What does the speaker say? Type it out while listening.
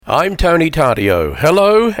I'm Tony Tardio.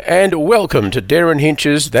 Hello and welcome to Darren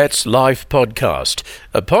Hinch's That's Life podcast,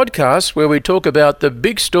 a podcast where we talk about the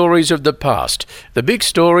big stories of the past, the big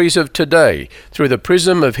stories of today, through the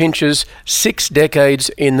prism of Hinch's 6 decades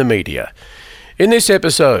in the media. In this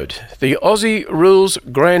episode, the Aussie Rules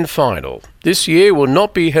Grand Final this year will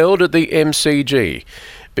not be held at the MCG.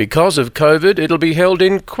 Because of COVID, it'll be held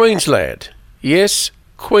in Queensland. Yes,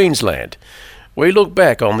 Queensland. We look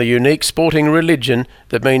back on the unique sporting religion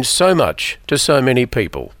that means so much to so many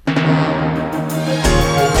people.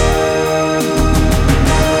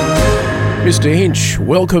 Mr. Hinch,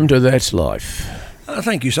 welcome to That's Life.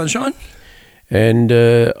 Thank you, Sunshine. And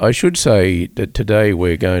I should say that today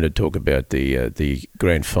we're going to talk about the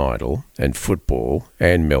grand final and football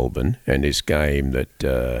and Melbourne and this game that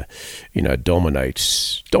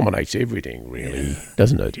dominates everything, really,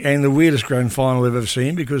 doesn't it? And the weirdest grand final I've ever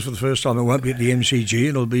seen, because for the first time it won't be at the MCG,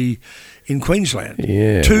 it'll be in Queensland.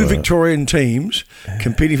 Yeah, Two Victorian teams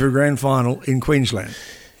competing for a grand final in Queensland.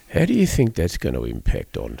 How do you think that's going to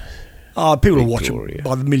impact on? People will Victoria. watch it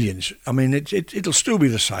by the millions. I mean, it'll still be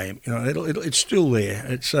the same. You know, it's still there.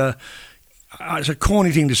 It's a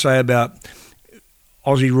corny thing to say about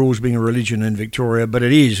Aussie rules being a religion in Victoria, but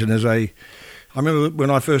it is. And I remember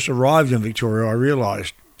when I first arrived in Victoria, I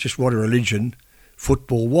realised just what a religion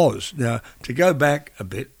football was. Now, to go back a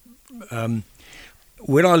bit,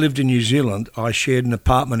 when I lived in New Zealand, I shared an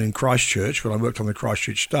apartment in Christchurch when I worked on the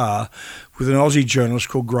Christchurch Star with an Aussie journalist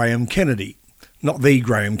called Graham Kennedy. Not the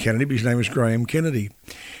Graham Kennedy, but his name was Graham Kennedy.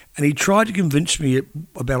 And he tried to convince me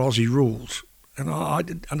about Aussie rules. And I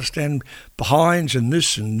didn't understand behinds and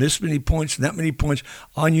this many points and that many points.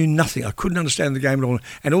 I knew nothing. I couldn't understand the game at all.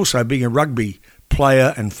 And also, being a rugby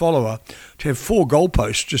player and follower, to have 4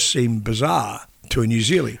 goalposts just seemed bizarre to a New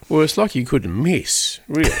Zealand. Well, it's like you couldn't miss,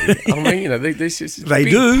 really. I mean, this is a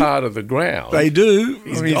big part of the ground. They do.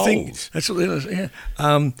 Goals. That's what it is,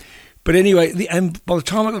 yeah. But anyway, and by the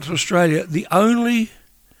time I got to Australia, the only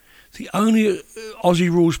Aussie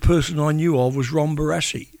rules person I knew of was Ron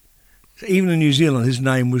Barassi. Even in New Zealand, his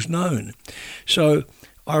name was known. So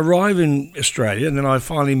I arrived in Australia, and then I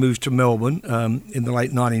finally moved to Melbourne in the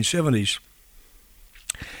late 1970s.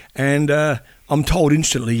 And I'm told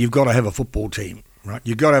instantly, you've got to have a football team, right?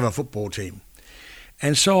 You've got to have a football team.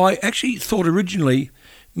 And so I actually thought originally,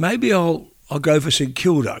 maybe I'll go for St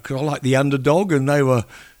Kilda, because I like the underdog, and they were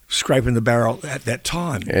scraping the barrel at that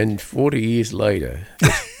time. And 40 years later,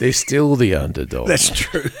 they're still the underdog. That's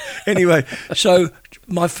true. Anyway, so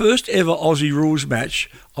my first ever Aussie rules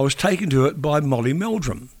match, I was taken to it by Molly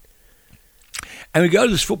Meldrum. And we go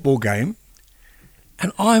to this football game,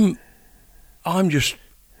 and I'm just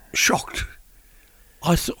shocked.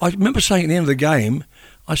 I remember saying at the end of the game,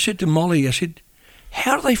 I said to Molly,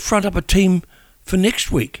 how do they front up a team for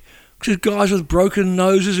next week? Because guys with broken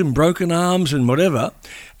noses and broken arms and whatever.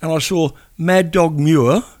 And I saw Mad Dog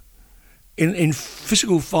Muir in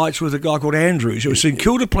physical fights with a guy called Andrews. It was St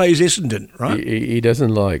Kilda plays Essendon, right? He doesn't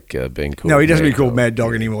like being called. No, he doesn't Mad be called Dog. Mad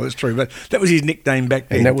Dog anymore, that's true. But that was his nickname back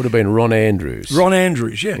then. And that would have been Ron Andrews. Ron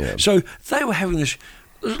Andrews, yeah. Yeah. So they were having this,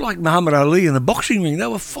 it was like Muhammad Ali in the boxing ring. They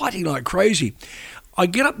were fighting like crazy. I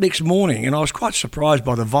get up next morning, and I was quite surprised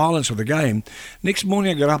by the violence of the game. Next morning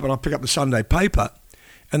I get up and I pick up the Sunday paper,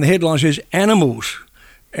 and the headline says, Animals.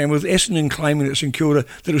 And with Essendon claiming at St Kilda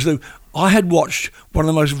that it was I had watched one of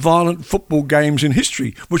the most violent football games in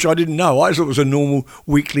history, which I didn't know. I thought it was a normal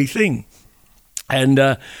weekly thing. And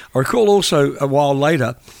I recall also a while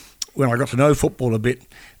later, when I got to know football a bit,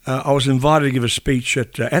 I was invited to give a speech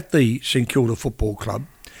at the St Kilda Football Club,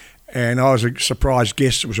 and I was a surprise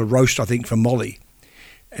guest. It was a roast, I think, for Molly.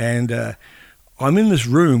 And I'm in this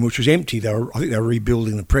room, which was empty. I think they were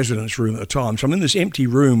rebuilding the president's room at the time. So I'm in this empty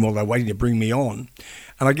room while they're waiting to bring me on.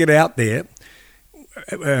 And I get out there,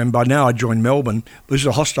 and by now I joined Melbourne. There's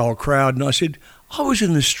a hostile crowd, and I said, I was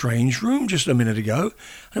in this strange room just a minute ago,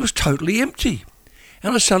 and it was totally empty.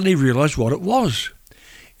 And I suddenly realised what it was.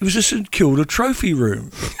 It was a St Kilda trophy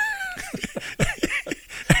room.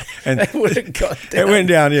 And it went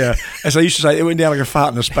down, yeah. As I used to say, it went down like a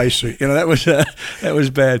fart in a spacesuit. You know, that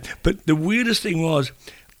was bad. But the weirdest thing was,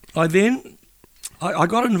 I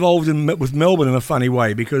got involved with Melbourne in a funny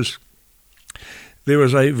way, because there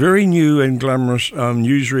was a very new and glamorous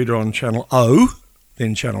newsreader on Channel O,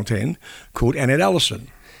 then Channel 10, called Annette Allison.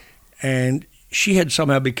 And she had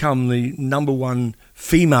somehow become the number 1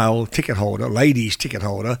 female ticket holder, ladies ticket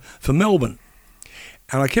holder for Melbourne.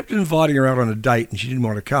 And I kept inviting her out on a date, and she didn't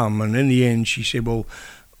want to come. And in the end, she said, well,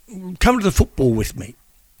 come to the football with me.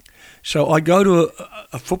 So I go to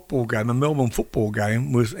a football game, a Melbourne football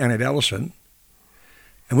game with Annette Allison,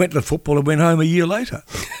 and went to the football and went home a year later.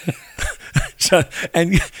 So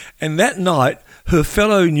and that night, her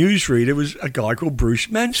fellow newsreader was a guy called Bruce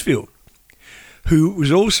Mansfield, who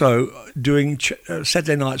was also doing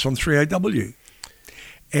Saturday nights on 3AW.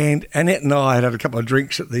 And Annette and I had a couple of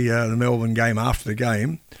drinks at the Melbourne game after the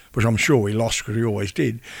game, which I'm sure we lost because we always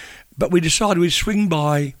did. But we decided we'd swing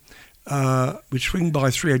by 3AW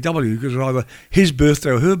because it was either his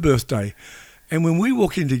birthday or her birthday. And when we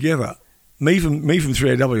walked in together, me from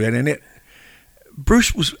 3AW and Annette,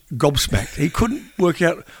 Bruce was gobsmacked. He couldn't work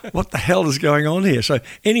out what the hell is going on here. So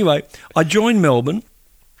anyway, I joined Melbourne.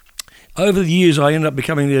 Over the years, I ended up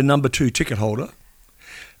becoming their number 2 ticket holder.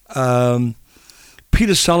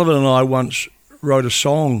 Peter Sullivan and I once wrote a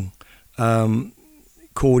song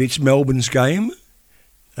called It's Melbourne's Game,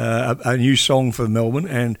 a new song for Melbourne.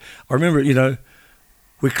 And I remember,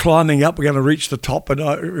 we're climbing up, we're going to reach the top. And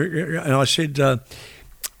I said, I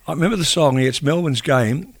remember the song, It's Melbourne's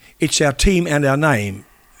Game, it's our team and our name.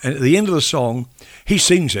 And at the end of the song, he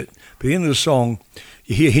sings it. But at the end of the song,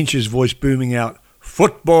 you hear Hinch's voice booming out,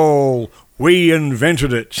 "Football, we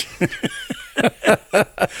invented it."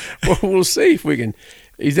 Well, we'll see if we can.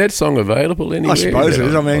 Is that song available anywhere? I suppose it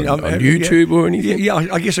is. On YouTube or anything? Yeah,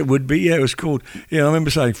 I guess it would be. Yeah, it was called. Yeah, I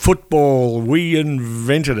remember saying, "Football, we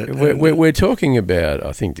invented it." We're talking about,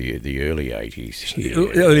 I think, the early 80s here.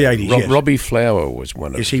 Early 80s, yes. Robbie Flower was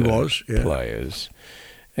one of the players.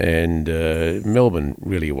 And Melbourne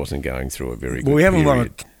really wasn't going through a very good we haven't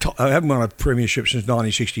period. haven't won a premiership since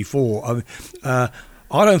 1964. I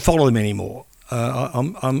don't follow them anymore.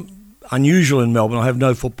 I'm unusual in Melbourne. I have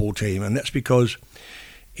no football team, and that's because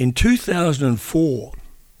in 2004,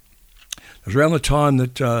 it was around the time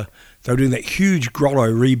that they were doing that huge grotto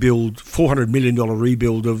rebuild, $400 million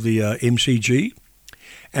rebuild of the MCG.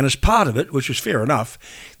 And as part of it, which was fair enough,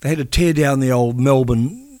 they had to tear down the old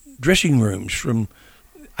Melbourne dressing rooms from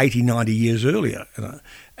 80, 90 years earlier.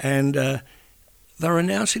 And they were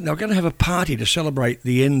announcing they were going to have a party to celebrate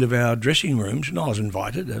the end of our dressing rooms, and I was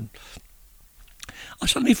invited. And I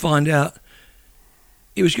suddenly find out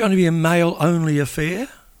it was going to be a male-only affair.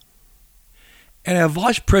 And our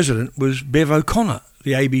vice president was Bev O'Connor,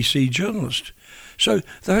 the ABC journalist. So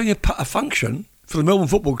they're having a function for the Melbourne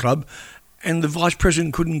Football Club, and the vice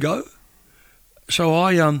president couldn't go. So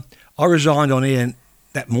I resigned on air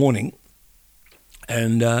that morning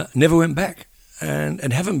and never went back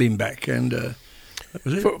and haven't been back. And that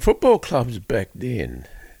was it. Football clubs back then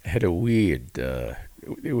had a weird...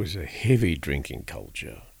 it was a heavy drinking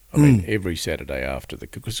culture. I mean, every Saturday after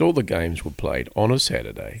because all the games were played on a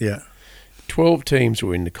Saturday. Yeah. 12 teams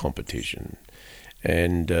were in the competition,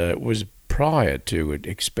 and it was prior to it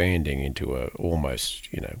expanding into almost,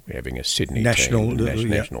 having a Sydney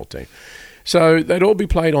national team. So they'd all be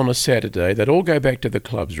played on a Saturday. They'd all go back to the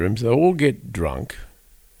clubs rooms. They'd all get drunk,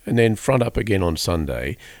 and then front up again on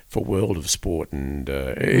Sunday for World of Sport. And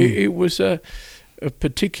it was a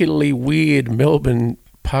particularly weird Melbourne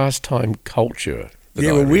pastime culture.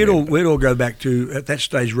 Yeah, well, we'd all go back to, at that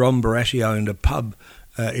stage, Ron Barassi owned a pub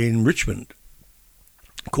in Richmond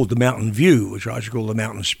called the Mountain View, which I used to call the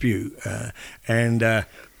Mountain Spew. And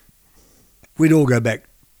we'd all go back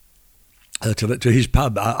to his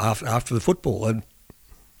pub after the football. And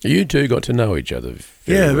you two got to know each other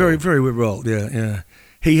very well. very, very well, yeah.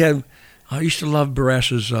 I used to love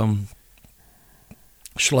Barassi's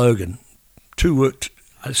slogan,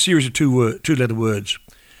 a series of two-letter words.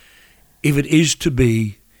 If it is to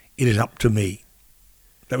be, it is up to me.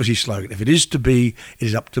 That was his slogan. If it is to be, it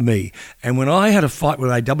is up to me. And when I had a fight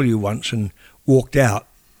with AW once and walked out,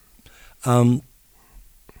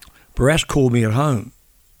 Barras called me at home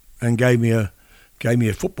and gave me a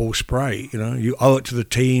football spray. You owe it to the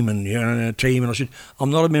team and a team. And I said,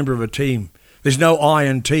 I'm not a member of a team. There's no I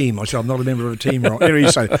in team. I said, I'm not a member of a team, Ron. He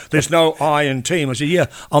said, there's no I in team. I said, yeah,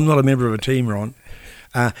 I'm not a member of a team, Ron.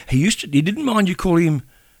 He didn't mind you calling him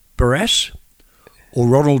Barras or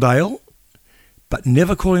Ronald Dale, but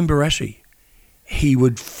never call him Barassi. He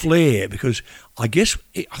would flare because I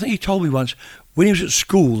think he told me once when he was at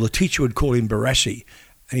school, the teacher would call him Barassi,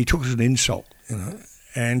 and he took it as an insult,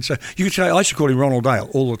 And so you could say I used to call him Ronald Dale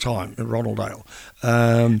all the time, Ronald Dale.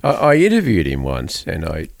 I interviewed him once, and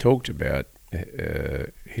I talked about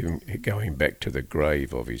him going back to the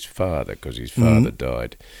grave of his father because his father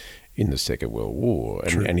died in the Second World War,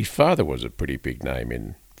 and his father was a pretty big name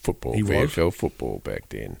in football, VFL football back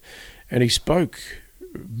then. And he spoke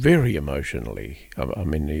very emotionally. I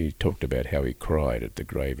mean, he talked about how he cried at the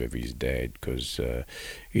grave of his dad because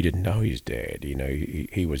he didn't know his dad.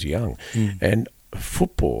 He was young. And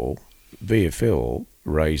football, VFL,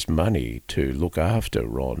 raised money to look after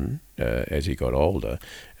Ron as he got older,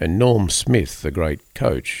 and Norm Smith, the great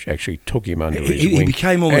coach, actually took him under his wing. He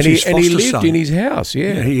became almost his foster son. And he lived in his house,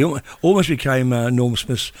 yeah. He almost became Norm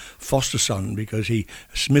Smith's foster son because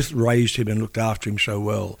Smith raised him and looked after him so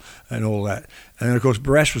well and all that. And, of course,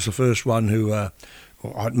 Barrass was the first one who,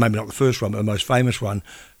 maybe not the first one, but the most famous one,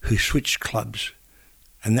 who switched clubs.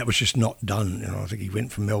 And that was just not done. I think he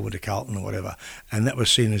went from Melbourne to Carlton or whatever, and that was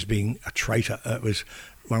seen as being a traitor. It was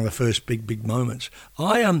one of the first big moments.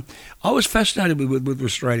 I was fascinated with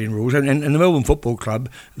Australian rules, and the Melbourne Football Club.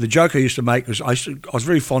 The joke I used to make was I was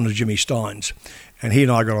very fond of Jimmy Steins, and he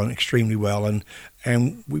and I got on extremely well,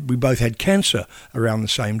 and we both had cancer around the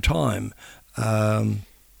same time. I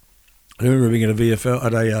remember being at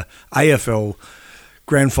a AFL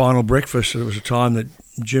grand final breakfast. There was a time that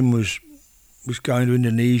Jim was going to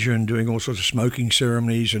Indonesia and doing all sorts of smoking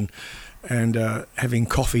ceremonies and having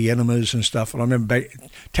coffee enemas and stuff. And I remember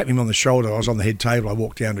tapping him on the shoulder. I was on the head table. I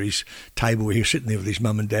walked down to his table where he was sitting there with his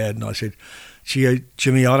mum and dad, and I said,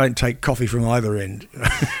 Jimmy, I don't take coffee from either end.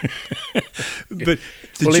 But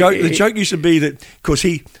the joke used to be that, of course,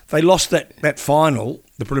 they lost that final,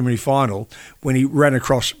 the preliminary final, when he ran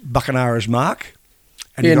across Buckenara's mark.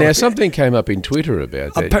 And something came up in Twitter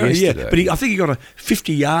about that yesterday. Yeah, but I think he got a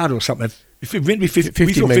 50-yard or something. If it went to be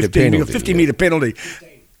 50 metre penalty.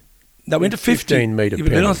 No, went to 15-metre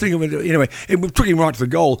penalty. Then I think anyway, it took him right to the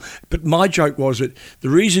goal. But my joke was that the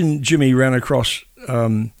reason Jimmy ran across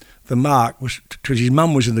the mark was because his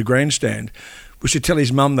mum was in the grandstand, was to tell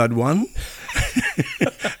his mum they'd won.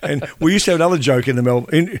 And we used to have another joke in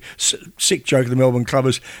the sick joke in the Melbourne Club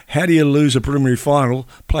is, how do you lose a preliminary final,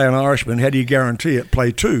 play an Irishman, how do you guarantee it,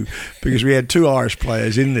 play two? Because we had two Irish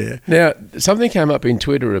players in there. Now, something came up in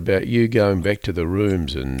Twitter about you going back to the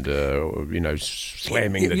rooms and,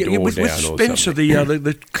 slamming the door with down Spencer, or something.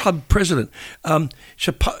 the club president. I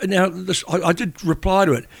did reply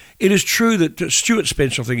to it. It is true that Stuart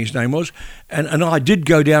Spencer, I think his name was, and I did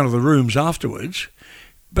go down to the rooms afterwards,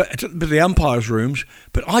 but the umpires' rooms,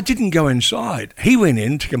 but I didn't go inside. He went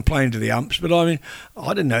in to complain to the umps, but I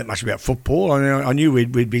didn't know much about football. I knew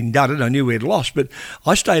we'd been dudded, I knew we'd lost, but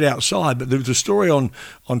I stayed outside. But there was a story on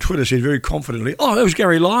Twitter said very confidently, it was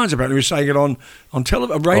Gary Lyons apparently, he was saying it on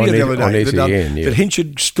radio the other day, that Hinch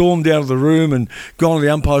had stormed out of the room and gone to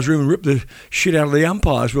the umpires' room and ripped the shit out of the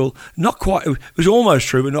umpires. Well, not quite. It was almost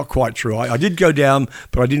true, but not quite true. I did go down,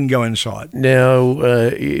 but I didn't go inside. Now,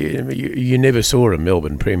 you never saw a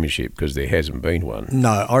Melbourne premiership because there hasn't been one.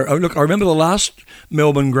 No, I remember the last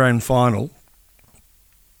Melbourne Grand Final.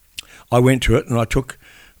 I went to it, and I took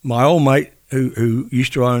my old mate who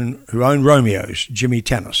owned Romeo's, Jimmy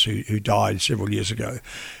Tannis, who died several years ago,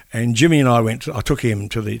 and Jimmy and I took him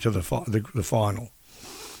to the final,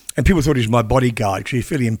 and people thought he was my bodyguard because he's a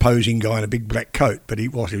fairly imposing guy in a big black coat, but he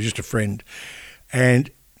was just a friend,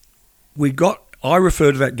 and I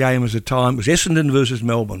refer to that game as it was Essendon versus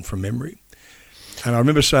Melbourne from memory. And I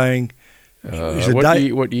remember saying,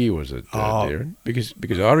 what year was it, Darren?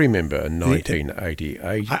 Because I remember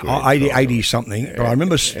 1988. 80 something. But I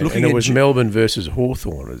remember looking at... And it was Melbourne versus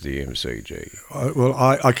Hawthorn at the MCG.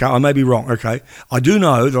 I may be wrong, okay. I do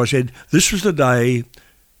know that I said this was the day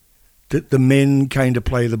that the men came to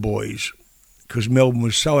play the boys because Melbourne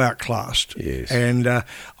was so outclassed. Yes. And I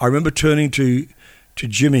remember turning to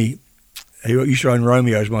Jimmy, who used to own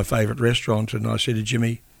Romeo's, my favourite restaurant, and I said to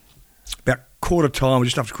Jimmy, about quarter time,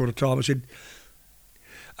 just after quarter time, I said,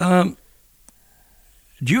 do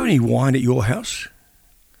you have any wine at your house?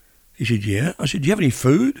 He said, yeah. I said, do you have any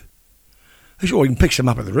food? He said, well, we can pick some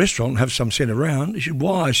up at the restaurant and have some sent around. He said,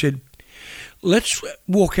 why? I said, let's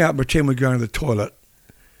walk out and pretend we're going to the toilet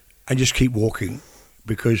and just keep walking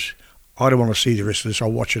because I don't want to see the rest of this.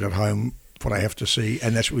 I'll watch it at home, what I have to see,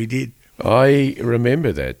 and that's what we did. I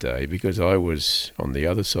remember that day because I was on the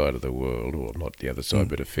other side of the world, or not the other side,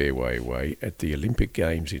 but a fair way away, at the Olympic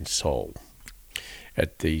Games in Seoul,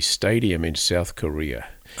 at the stadium in South Korea.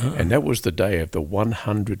 And that was the day of the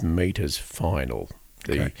 100 metres final,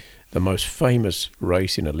 the most famous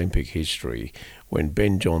race in Olympic history, when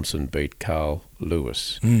Ben Johnson beat Carl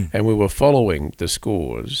Lewis. And we were following the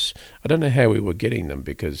scores. I don't know how we were getting them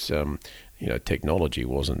because, technology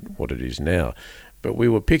wasn't what it is now. But we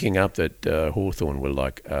were picking up that Hawthorn were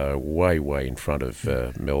like way in front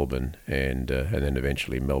of Melbourne, and then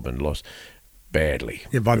eventually Melbourne lost badly.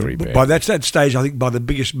 Yeah, by that stage, I think by the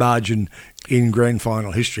biggest margin in grand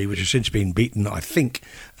final history, which has since been beaten, I think.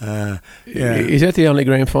 Is that the only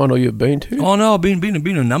grand final you've been to? Oh no, I've been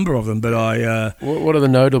a number of them, but I. What are the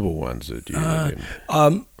notable ones that you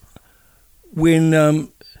remember?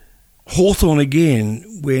 When Hawthorn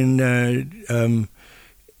again, when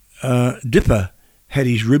Dipper had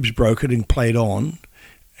his ribs broken and played on,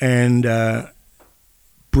 and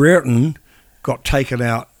Brereton got taken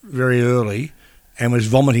out very early and was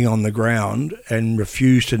vomiting on the ground and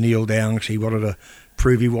refused to kneel down because he wanted to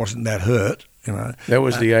prove he wasn't that hurt. You know, that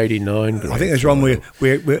was the '89. I think there's one where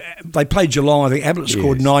they played Geelong. I think Ablett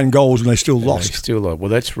scored 9 goals and they still lost. Well,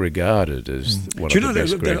 that's regarded as one of the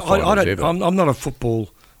best grand finals ever. I'm not a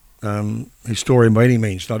football historian by any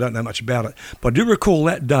means, so I don't know much about it. But I do recall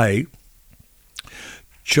that day,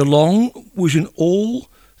 Geelong was in all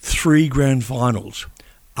 3 grand finals,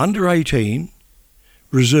 under 18,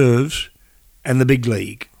 reserves, and the big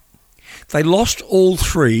league. They lost all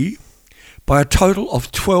 3 by a total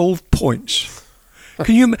of 12 points.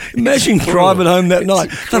 Can you imagine driving home that night?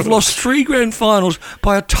 They've lost 3 grand finals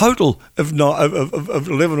by a total of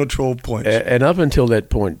 11 or 12 points. And up until that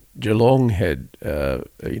point, Geelong had,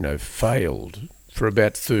 failed for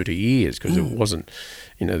about 30 years because it wasn't,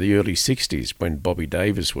 the early 60s when Bobby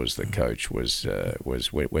Davis was the coach was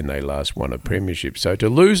when they last won a premiership. So to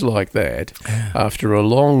lose like that after a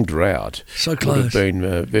long drought so close. Would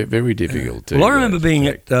have been very difficult. Well, I remember being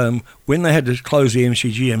at, when they had to close the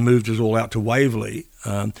MCG and moved us all out to Waverley,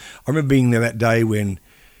 I remember being there that day when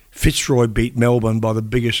Fitzroy beat Melbourne by the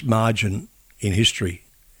biggest margin in history.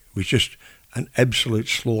 It was just an absolute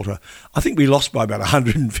slaughter. I think we lost by about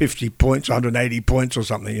 150 points, 180 points or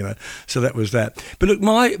something, So that was that. But look,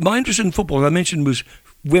 my interest in football, as I mentioned,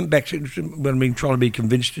 went back to when I've been trying to be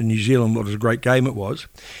convinced in New Zealand what a great game it was.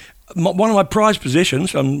 One of my prized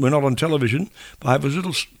possessions, and we're not on television, but I have this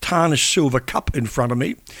little tarnished silver cup in front of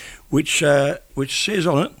me, which says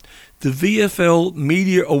on it, the VFL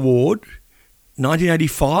Media Award,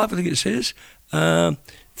 1985, I think it says,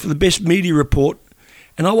 for the best media report.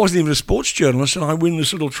 And I wasn't even a sports journalist, and I win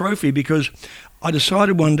this little trophy because I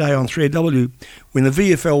decided one day on 3AW when the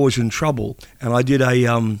VFL was in trouble, and I did I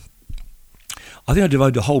think I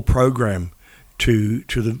devoted a whole program to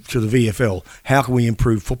the VFL. How can we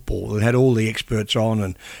improve football? And had all the experts on,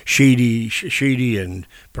 and Sheedy and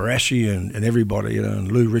Barassi and everybody,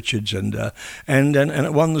 and Lou Richards, and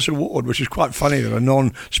it won this award, which is quite funny that a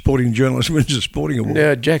non-sporting journalist wins a sporting award.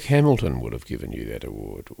 Now, Jack Hamilton would have given you that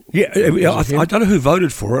award. Yeah, I don't know who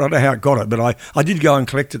voted for it. I don't know how it got it, but I did go and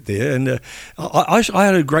collect it there, and I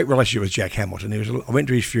had a great relationship with Jack Hamilton. I went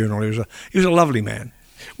to his funeral. He was a lovely man.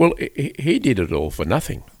 Well, he did it all for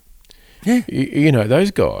nothing. Yeah.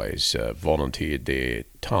 Those guys volunteered their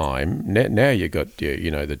time. Now you got,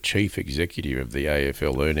 the chief executive of the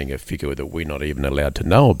AFL earning a figure that we're not even allowed to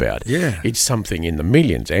know about. Yeah. It's something in the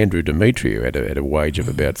millions. Andrew Demetriou had a wage of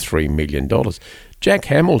about $3 million. Jack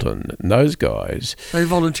Hamilton and those guys... They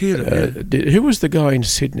volunteered it, Who was the guy in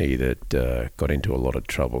Sydney that got into a lot of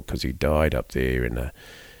trouble because he died up there in a...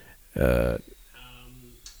 what's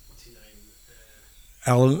his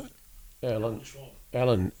name?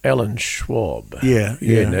 Alan Schwab. Yeah.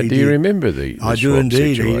 Now, do you remember the I do Schwab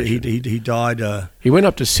indeed. situation? He died. He went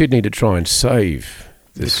up to Sydney to try and save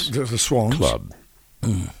this the Swans club.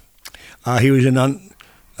 He was in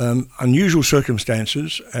unusual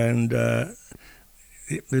circumstances, and there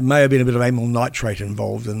may have been a bit of amyl nitrate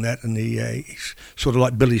involved in that, and he's sort of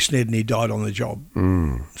like Billy Sned, and he died on the job.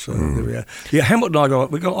 So there we are. Yeah, Hamilton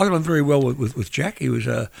and I got on very well with Jack. He was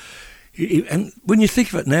and when you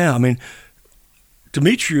think of it now, I mean,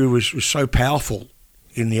 Demetriou was so powerful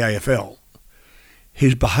in the AFL.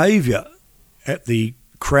 His behaviour at the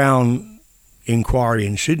Crown inquiry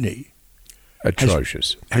in Sydney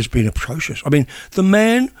Atrocious. Has been atrocious. I mean, the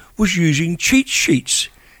man was using cheat sheets.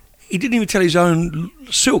 He didn't even tell his own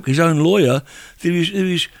lawyer, that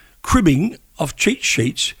he was cribbing off cheat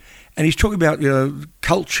sheets, and he's talking about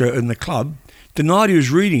culture in the club. Denied he was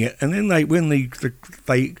reading it, and then when they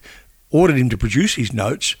ordered him to produce his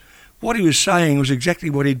notes, what he was saying was exactly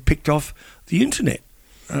what he'd picked off the internet.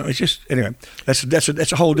 It's just anyway.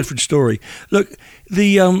 That's a whole different story. Look,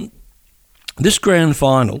 this grand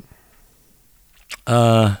final,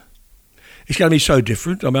 it's going to be so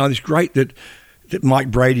different. I mean, it's great that Mike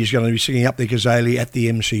Brady is going to be singing Up the Gazelle at the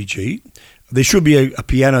MCG. There should be a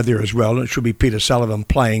piano there as well, and it should be Peter Sullivan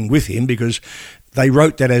playing with him because they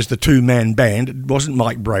wrote that as the two-man band. It wasn't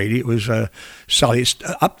Mike Brady. It was Sully.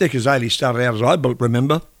 Up the Gazelle started out, as I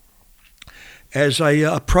remember, as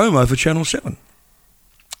a promo for Channel 7.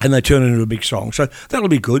 And they turned it into a big song. So that'll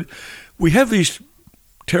be good. We have these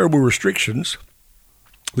terrible restrictions,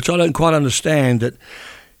 which I don't quite understand, that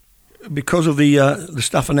because of the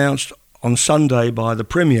stuff announced on Sunday by the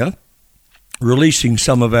Premier, softening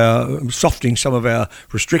some of our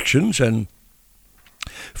restrictions, and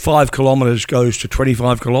 5 kilometres goes to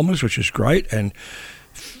 25 kilometres, which is great, and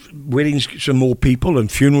weddings some more people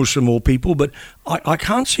and funerals some more people, but I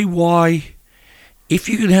can't see why if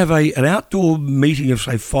you can have an outdoor meeting of,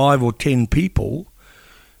 say, 5 or 10 people,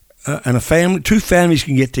 and two families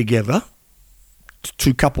can get together,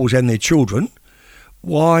 two couples and their children,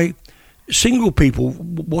 why single people?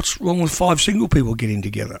 What's wrong with 5 single people getting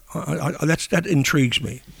together? That intrigues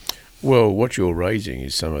me. Well, what you're raising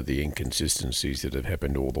is some of the inconsistencies that have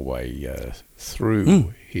happened all the way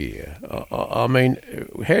through here. I mean,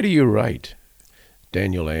 how do you rate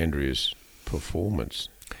Daniel Andrews' performance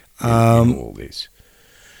in all this?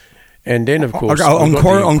 And then, of course,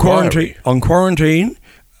 on quarantine,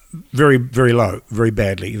 very, very low, very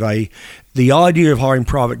badly. The idea of hiring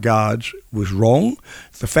private guards was wrong.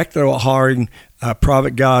 The fact that they were hiring a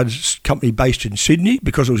private guards company based in Sydney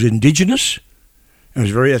because it was Indigenous,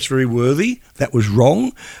 that's very worthy. That was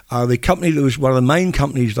wrong. The company that was one of the main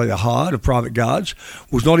companies they hired of private guards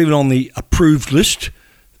was not even on the approved list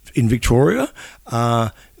in Victoria.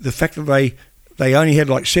 The fact that they only had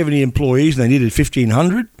like 70 employees and they needed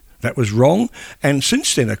 1,500, that was wrong. And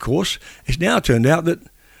since then, of course, it's now turned out that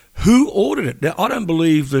who ordered it? Now, I don't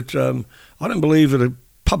believe that a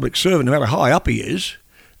public servant, no matter how high up he is,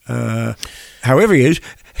 however he is,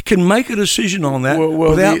 can make a decision on that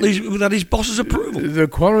without his boss's approval. The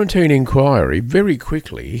quarantine inquiry, very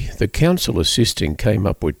quickly, the counsel assisting came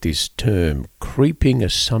up with this term, creeping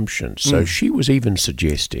assumptions. So she was even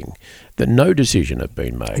suggesting that no decision had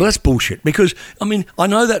been made. Well, that's bullshit, because, I mean, I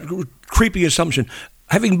know that creeping assumption.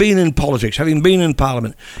 Having been in politics, having been in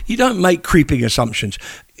Parliament, you don't make creeping assumptions.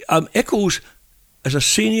 Eccles, as a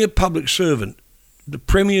senior public servant, the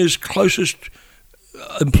Premier's closest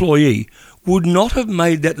employee, would not have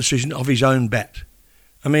made that decision of his own bat.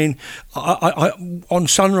 I mean, I on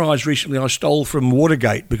Sunrise recently, I stole from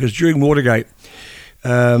Watergate, because during Watergate,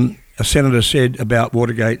 a senator said about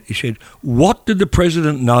Watergate, he said, "What did the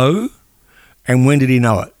President know and when did he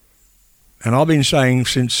know it?" And I've been saying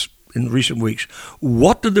since in recent weeks,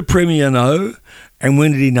 what did the Premier know and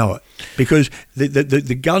when did he know it? Because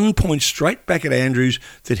the gun points straight back at Andrews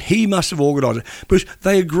that he must have organised it. Because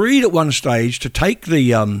they agreed at one stage to take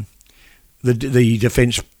the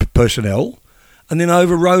defence personnel and then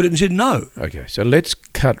overrode it and said no. Okay, so let's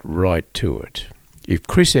cut right to it. If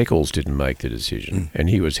Chris Eccles didn't make the decision and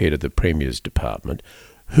he was head of the Premier's department,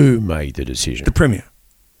 who made the decision? The Premier.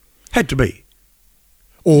 Had to be.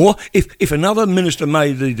 Or if another minister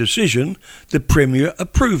made the decision, the Premier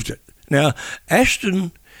approved it. Now,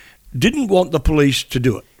 Ashton didn't want the police to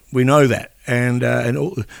do it. We know that. And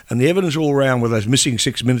the evidence all around with those missing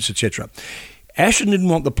 6 minutes, etc. Ashton didn't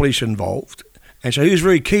want the police involved. And so he was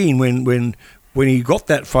very keen when he got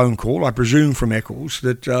that phone call, I presume from Eccles,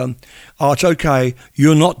 that, it's okay,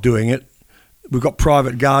 you're not doing it. We've got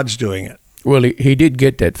private guards doing it. Well, he did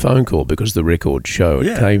get that phone call because the records show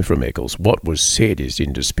it came from Eccles. What was said is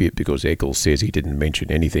in dispute because Eccles says he didn't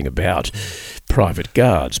mention anything about private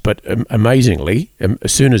guards. But amazingly,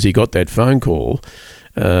 as soon as he got that phone call,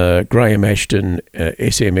 Graham Ashton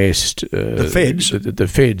SMS'd the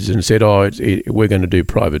feds and said, we're going to do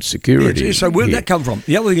private security. Yeah, so where did that come from?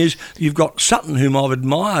 The other thing is you've got Sutton, whom I've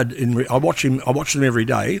admired. I watch him every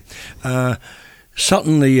day.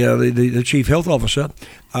 Sutton, the Chief Health Officer,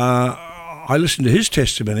 I listened to his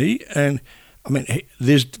testimony, and I mean,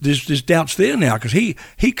 there's doubts there now because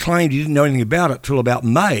he claimed he didn't know anything about it till about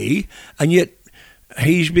May, and yet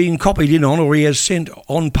he's being copied in on, or he has sent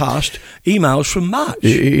on past emails from March.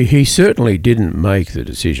 He certainly didn't make the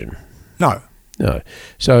decision. No.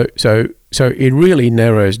 So it really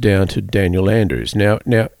narrows down to Daniel Andrews. Now,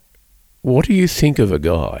 what do you think of a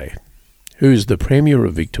guy who's the Premier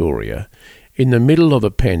of Victoria in the middle of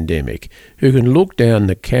a pandemic who can look down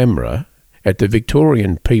the camera at the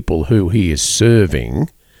Victorian people who he is serving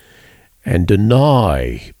and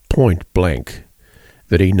deny point blank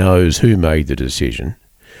that he knows who made the decision,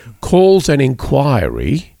 calls an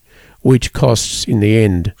inquiry which costs in the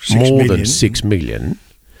end more than $6 million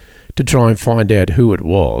to try and find out who it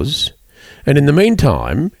was, and in the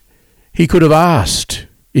meantime he could have asked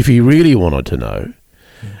if he really wanted to know.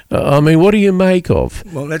 I mean, what do you make of?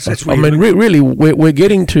 Well, that's I mean, really, we're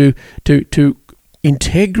getting to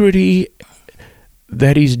integrity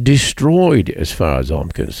that is destroyed as far as I'm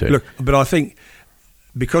concerned. Look, but I think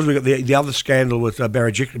because we've got the other scandal with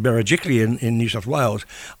Berejiklian in New South Wales,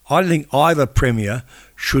 I think either Premier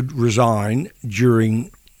should resign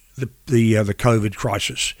during the COVID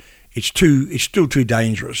crisis. It's still too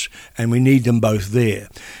dangerous, and we need them both there.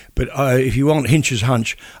 But if you want Hinch's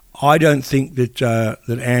hunch, I don't think that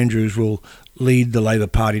Andrews will lead the Labor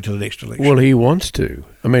Party to the next election. Well, he wants to.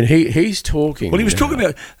 I mean, he's talking. Well, he was talking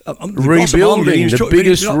about rebuilding, the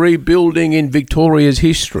biggest rebuilding in Victoria's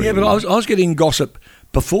history. Yeah, but I was getting gossip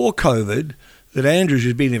before COVID that Andrews,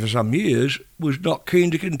 who's been there for some years, was not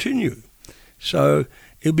keen to continue. So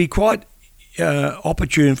it would be quite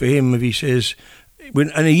opportune for him if he says,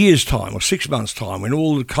 when in a year's time or 6 months' time, when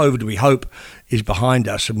all the COVID we hope is behind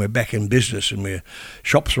us and we're back in business and where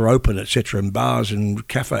shops are open, etc., and bars and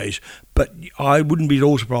cafes. But I wouldn't be at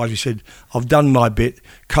all surprised if he said, "I've done my bit.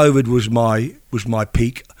 COVID was my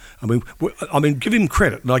peak." I mean, give him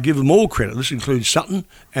credit, and I give them all credit. This includes Sutton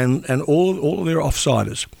and all of their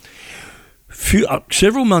offsiders.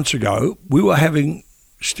 Several months ago, we were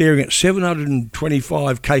staring at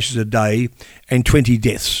 725 cases a day and 20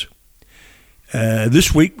 deaths.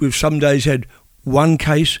 This week, we've some days had 1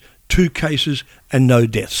 case, 2 cases, and no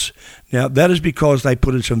deaths. Now, that is because they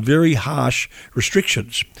put in some very harsh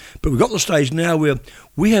restrictions. But we've got to the stage now where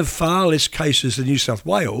we have far less cases than New South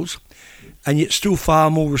Wales, and yet still far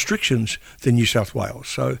more restrictions than New South Wales.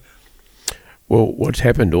 So, well, what's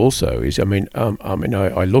happened also is, I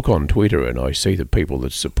look on Twitter and I see the people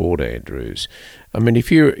that support Andrews. I mean,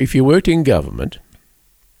 if you worked in government,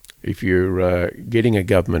 if you're getting a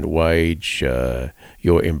government wage,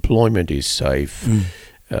 your employment is safe,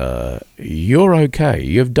 you're okay.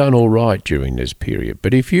 You've done all right during this period.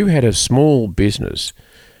 But if you had a small business,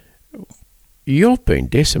 you've been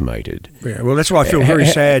decimated. Yeah, well, that's why I feel very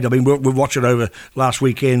sad. I mean, we're watching over last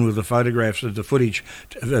weekend with the photographs of the footage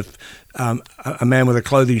of a man with a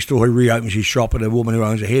clothing store who reopens his shop and a woman who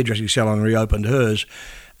owns a hairdressing salon reopened hers.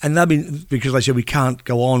 And they've been, because they said we can't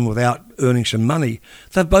go on without earning some money,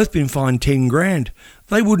 they've both been fined 10 grand.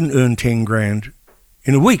 They wouldn't earn 10 grand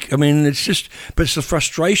in a week. I mean, but it's the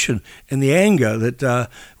frustration and the anger that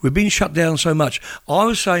we've been shut down so much. I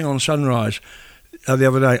was saying on Sunrise the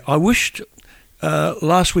other day, I wished,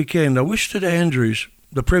 last weekend, I wished that Andrews,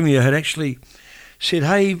 the Premier, had actually said,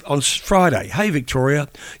 "Hey," on Friday, "Hey, Victoria,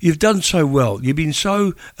 you've done so well. You've been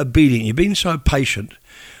so obedient. You've been so patient.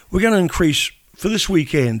 We're going to increase, for this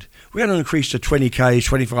weekend, we're going to increase to 20Ks,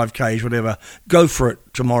 25Ks, whatever. Go for it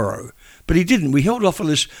tomorrow." But he didn't. We held off for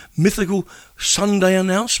this mythical Sunday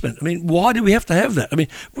announcement. I mean, why do we have to have that? I mean,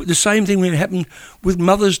 the same thing when it happened with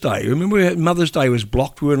Mother's Day. Remember, Mother's Day was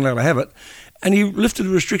blocked. We weren't allowed to have it. And he lifted the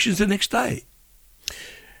restrictions the next day.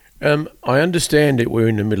 I understand that we're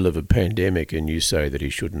in the middle of a pandemic and you say that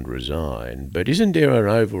he shouldn't resign, but isn't there an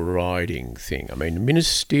overriding thing? I mean,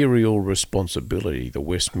 ministerial responsibility, the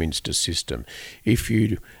Westminster system, if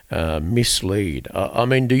you mislead. I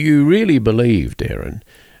mean, do you really believe, Darren,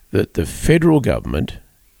 that the federal government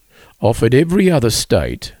offered every other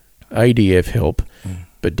state ADF help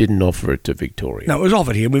but didn't offer it to Victoria? No, it was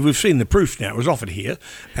offered here. We've seen the proof now. It was offered here.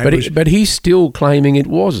 But he's still claiming it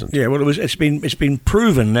wasn't. Yeah, well, it's been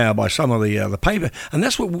proven now by some of the paper, and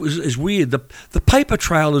that's what is weird. The paper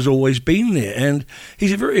trail has always been there, and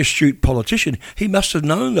he's a very astute politician. He must have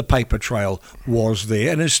known the paper trail was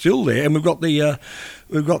there and is still there, and we've got the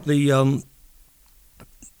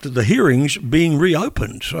hearings being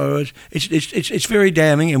reopened. So it's very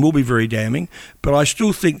damning and will be very damning. But I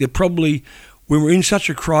still think that probably, when we're in such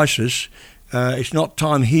a crisis, it's not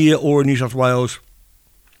time here or in New South Wales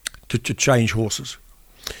to change horses.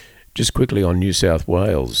 Just quickly on New South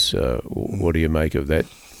Wales, what do you make of that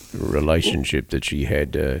relationship that she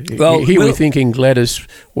had? We're thinking Gladys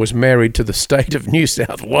was married to the state of New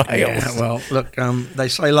South Wales. Yeah, well, look, they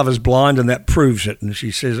say love is blind, and that proves it. And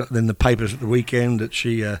she says in the papers at the weekend that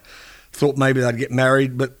she thought maybe they'd get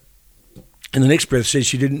married, but in the next breath says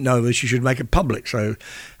she didn't know that she should make it public. So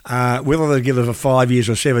whether they give her for 5 years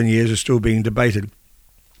or 7 years is still being debated.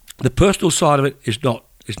 The personal side of it is not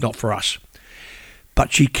for us.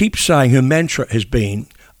 But she keeps saying, her mantra has been,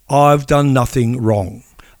 "I've done nothing wrong.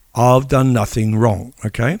 I've done nothing wrong,"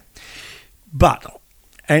 okay? But,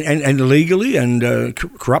 and legally and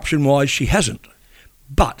corruption-wise, she hasn't.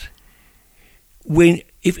 But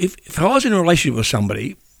if I was in a relationship with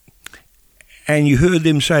somebody and you heard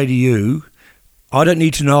them say to you, "I don't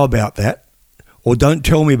need to know about that," or "Don't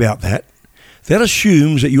tell me about that," that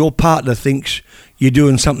assumes that your partner thinks you're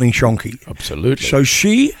doing something shonky. Absolutely. So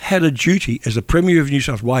she had a duty as the Premier of New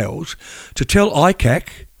South Wales to tell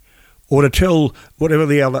ICAC or to tell whatever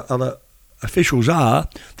the other officials are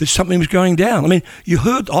that something was going down. I mean, you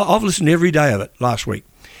heard, I've listened every day of it last week,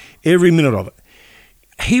 every minute of it.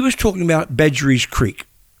 He was talking about Badgerys Creek,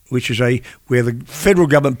 which is where the federal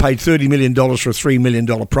government paid $30 million for a $3 million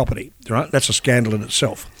property, right? That's a scandal in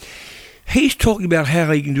itself. He's talking about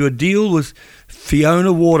how he can do a deal with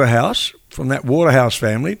Fiona Waterhouse, from that Waterhouse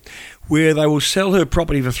family, where they will sell her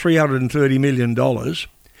property for $330 million.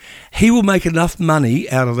 He will make enough money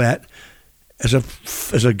out of that as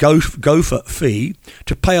a gopher fee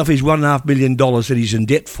to pay off his $1.5 million that he's in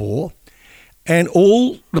debt for. And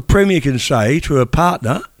all the Premier can say to her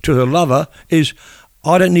partner, to her lover is,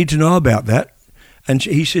 I don't need to know about that. And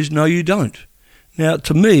he says, no, you don't. Now,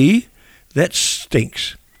 to me, that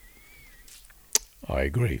stinks. I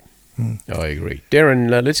agree. I agree. Darren,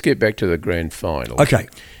 let's get back to the grand final. Okay.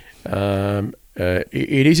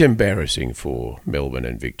 It is embarrassing for Melbourne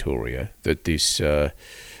and Victoria that this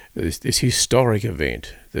historic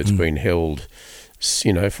event that's been held,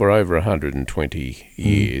 for over 120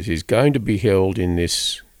 years is going to be held in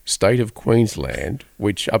this state of Queensland,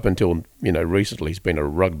 which up until recently has been a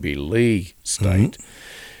rugby league state,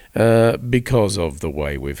 because of the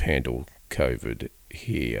way we've handled COVID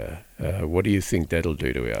here. What do you think that'll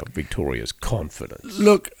do to our Victoria's confidence?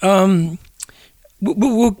 Look, people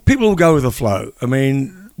will go with the flow. I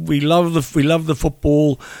mean, we love the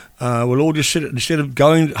football. We'll all just sit instead of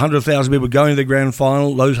going 100,000 people going to the grand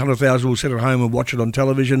final. Those 100,000 will sit at home and watch it on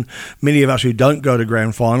television. Many of us who don't go to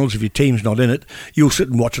grand finals, if your team's not in it, you'll sit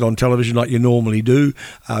and watch it on television like you normally do.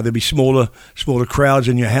 There'll be smaller crowds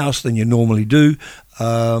in your house than you normally do.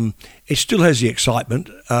 It still has the excitement.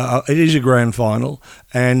 It is a grand final,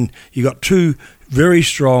 and you got two very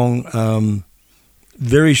strong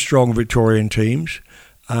Victorian teams.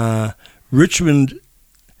 Richmond,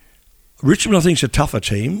 I think, is a tougher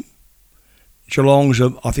team. Geelong's,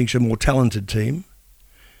 I think, is a more talented team.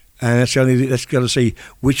 And that's got to see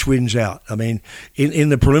which wins out. I mean, in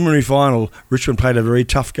the preliminary final, Richmond played a very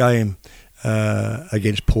tough game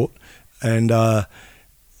against Port. And on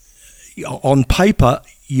paper,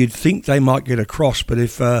 you'd think they might get across. But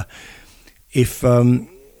if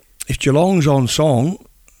Geelong's on song,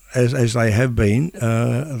 as they have been,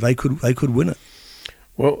 they could win it.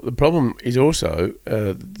 Well, the problem is also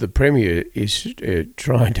the Premier is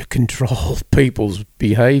trying to control people's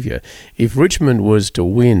behaviour. If Richmond was to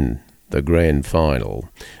win the grand final,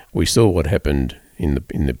 we saw what happened in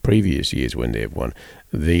the previous years when they've won.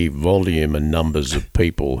 The volume and numbers of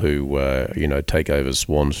people who take over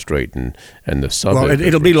Swan Street and the suburb. Well,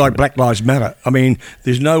 it'll be like Black Lives Matter. I mean,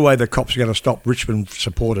 there's no way the cops are going to stop Richmond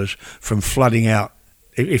supporters from flooding out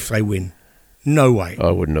if they win. No way.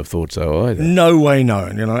 I wouldn't have thought so either. No way, no.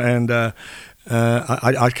 And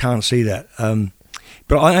I can't see that.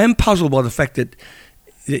 But I am puzzled by the fact that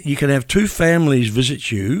you can have two families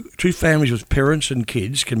visit you, two families with parents and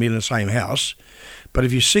kids can be in the same house, but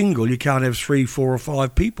if you're single, you can't have 3, 4 or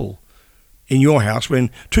 5 people in your house.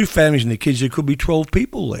 When two families and the kids, there could be 12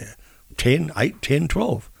 people there. 10, 8, 10,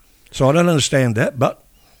 12. So I don't understand that, but...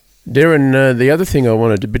 Darren, the other thing I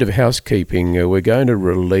wanted, a bit of housekeeping. We're going to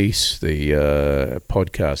release the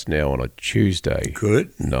podcast now on a Tuesday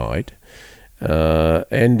night.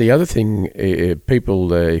 And the other thing,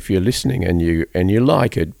 people, if you're listening and you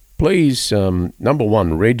like it, please, number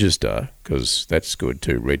one, register, because that's good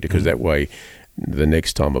too, because that way the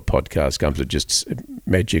next time a podcast comes, it just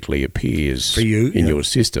magically appears for you, in your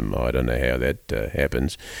system. I don't know how that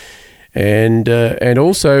happens. And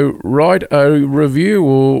also write a review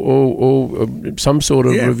or some sort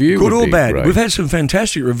of review. Good or bad. Great. We've had some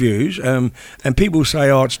fantastic reviews, and people say,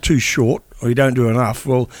 "Oh, it's too short, or you don't do enough."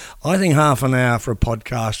 Well, I think half an hour for a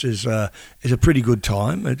podcast is a pretty good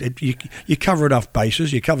time. You cover enough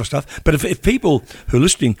bases, you cover stuff. But if people who are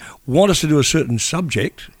listening want us to do a certain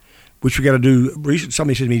subject, which we're going to do,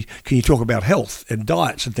 somebody said to me, "Can you talk about health and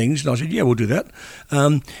diets and things?" And I said, "Yeah, we'll do that."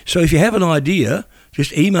 So if you have an idea,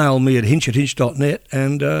 just email me at hinch@hinch.net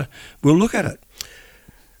and we'll look at it.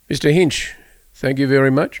 Mr. Hinch, thank you very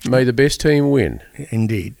much. May the best team win.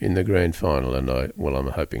 Indeed. In the grand final. And I'm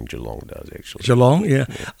hoping Geelong does, actually. Geelong, yeah.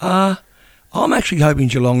 I'm actually hoping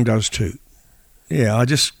Geelong does too. Yeah, I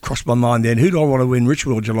just crossed my mind then. Who do I want to win,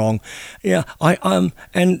 Richmond or Geelong? Yeah,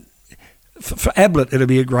 and for Ablett, it'll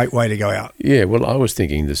be a great way to go out. Yeah, well, I was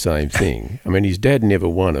thinking the same thing. I mean, his dad never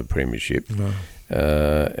won a premiership. No.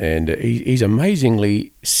 And he's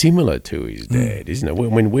amazingly similar to his dad, isn't it?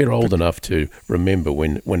 When we're old enough to remember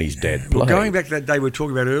when his dad played. Well, going back to that day we were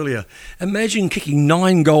talking about earlier, imagine kicking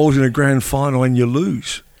 9 goals in a grand final and you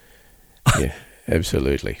lose. Yeah,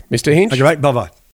 absolutely. Mr. Hinch? Okay, mate, bye-bye.